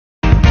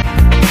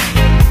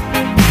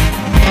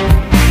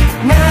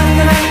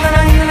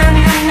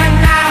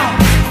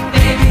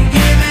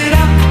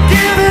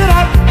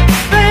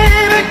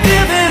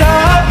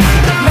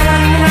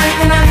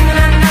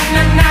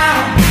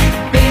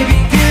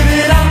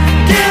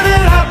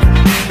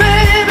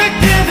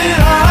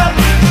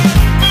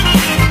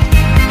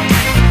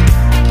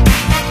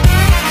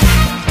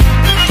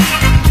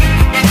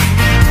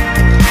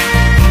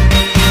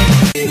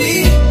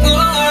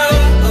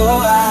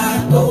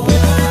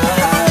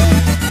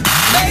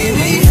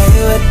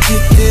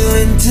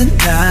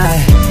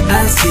tonight.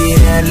 I see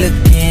that look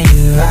in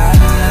your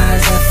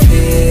eyes, I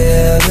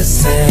feel the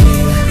same.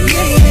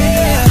 Yeah,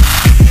 yeah.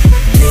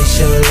 Kiss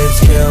your lips,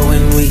 girl,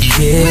 when we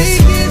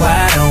kiss.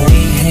 Why don't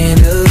we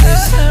handle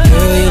this?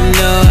 Girl, you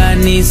know I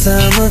need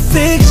some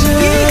affection.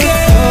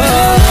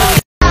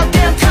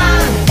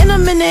 In a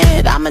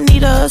minute, I'ma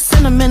need a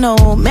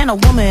sentimental man or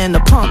woman to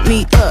pump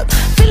me up.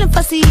 Feeling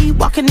fussy,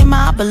 walking in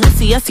my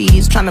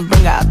Balenciennes, trying to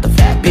bring out the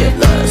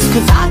fabulous.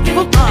 Cause I give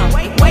a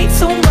way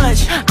too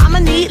much. I'ma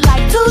need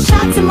like 2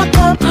 shots in my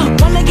cup.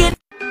 Wanna get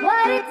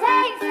what it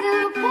takes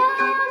to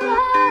come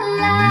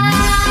alive.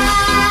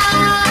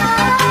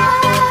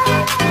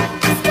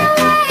 It's the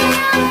way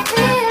I'm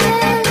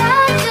feeling, I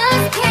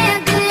just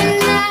can't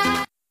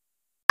deny.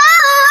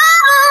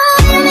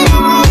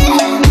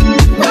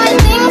 I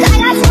think I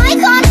got my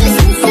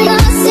consciousness in a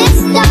 6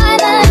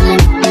 diamond.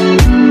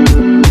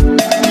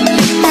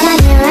 But I'm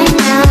here right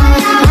now,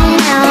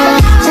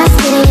 just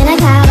sitting in a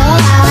cloud. Oh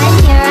wow, I'm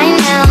here right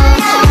now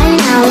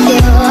with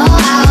you. Oh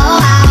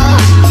wow,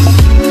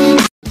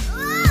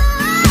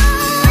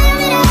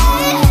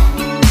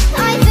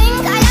 I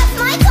think I got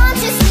my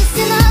consciousness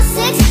in a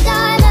 6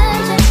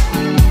 diamond.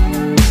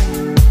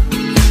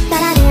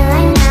 But I'm here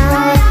right now,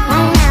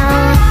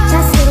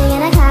 just sitting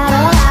in a cloud.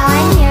 Oh wow,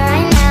 I'm here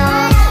right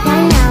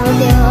now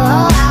with you.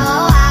 Oh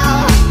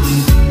wow,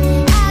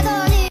 I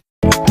don't need.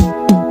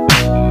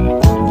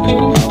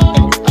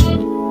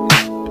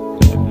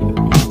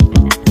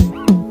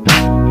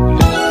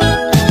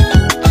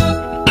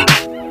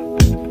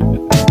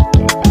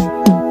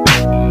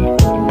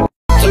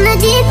 In the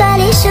deep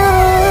valley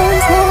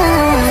shows.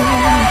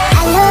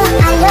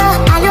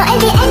 Allô, et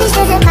bien, je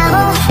te fais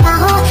paro.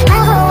 Allô,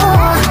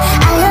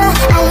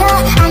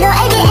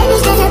 et bien,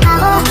 je te fais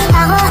paro.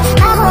 Allô,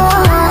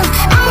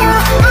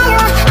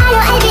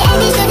 et bien,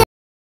 je te fais.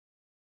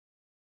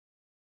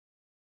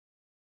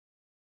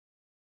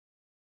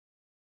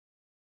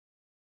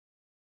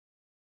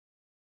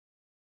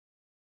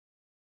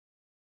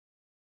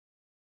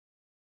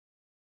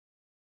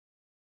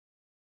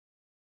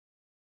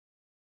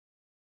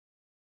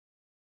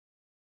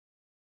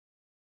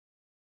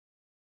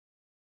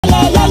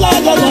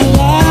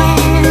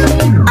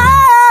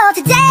 Oh,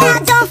 today I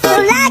don't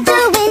feel like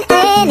doing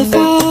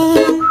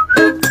anything.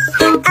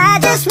 I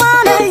just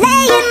wanna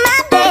lay in my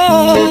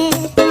bed.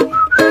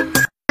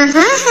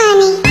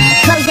 Honey.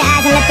 Close your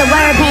eyes and let the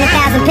word paint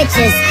 1,000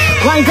 pictures.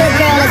 One good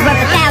girl is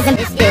worth 1,000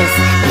 bitches.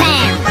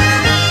 Bam.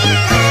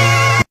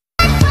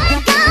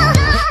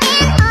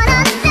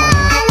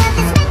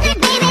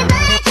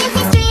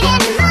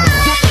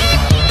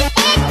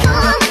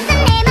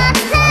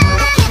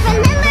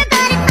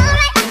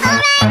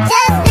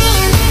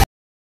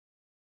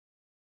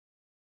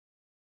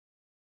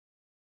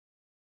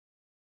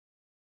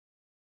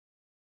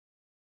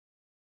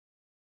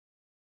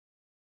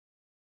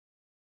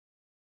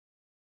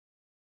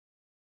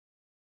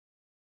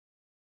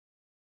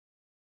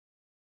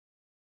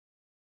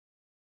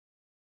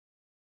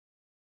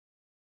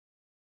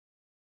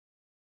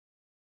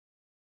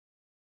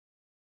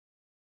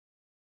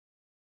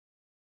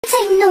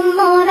 Take no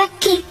more, I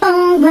keep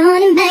on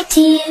running back to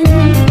you.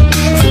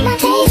 See my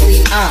taste,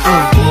 baby,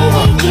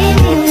 give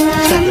me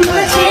one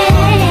more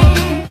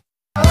chance.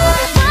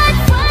 What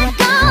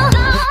goes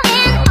on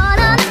all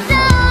of the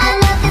floor? I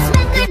love this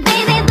record,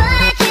 baby, but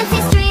I can't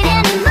see straight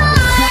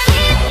anymore.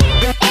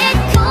 Keep it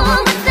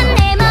cool, what's the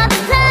name of the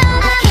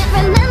club? I can't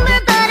remember,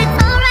 but it's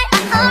alright,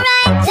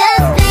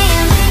 just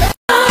dance.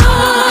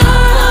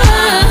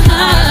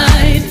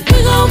 We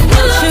gon'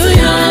 pull up to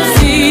your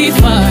see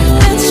far.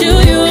 Let you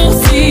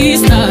see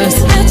stars.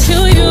 Let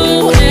you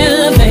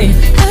elevate.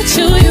 Let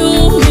you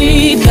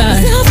meet God.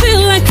 I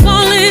feel like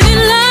falling in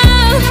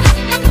love.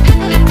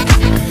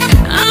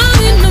 I'm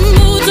in the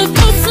mood to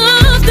pull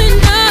something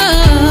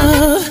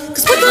up.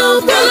 'Cause we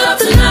gon' pull up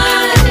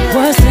tonight.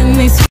 What's in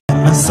these?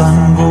 The sun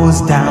goes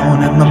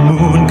down and the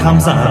moon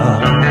comes up.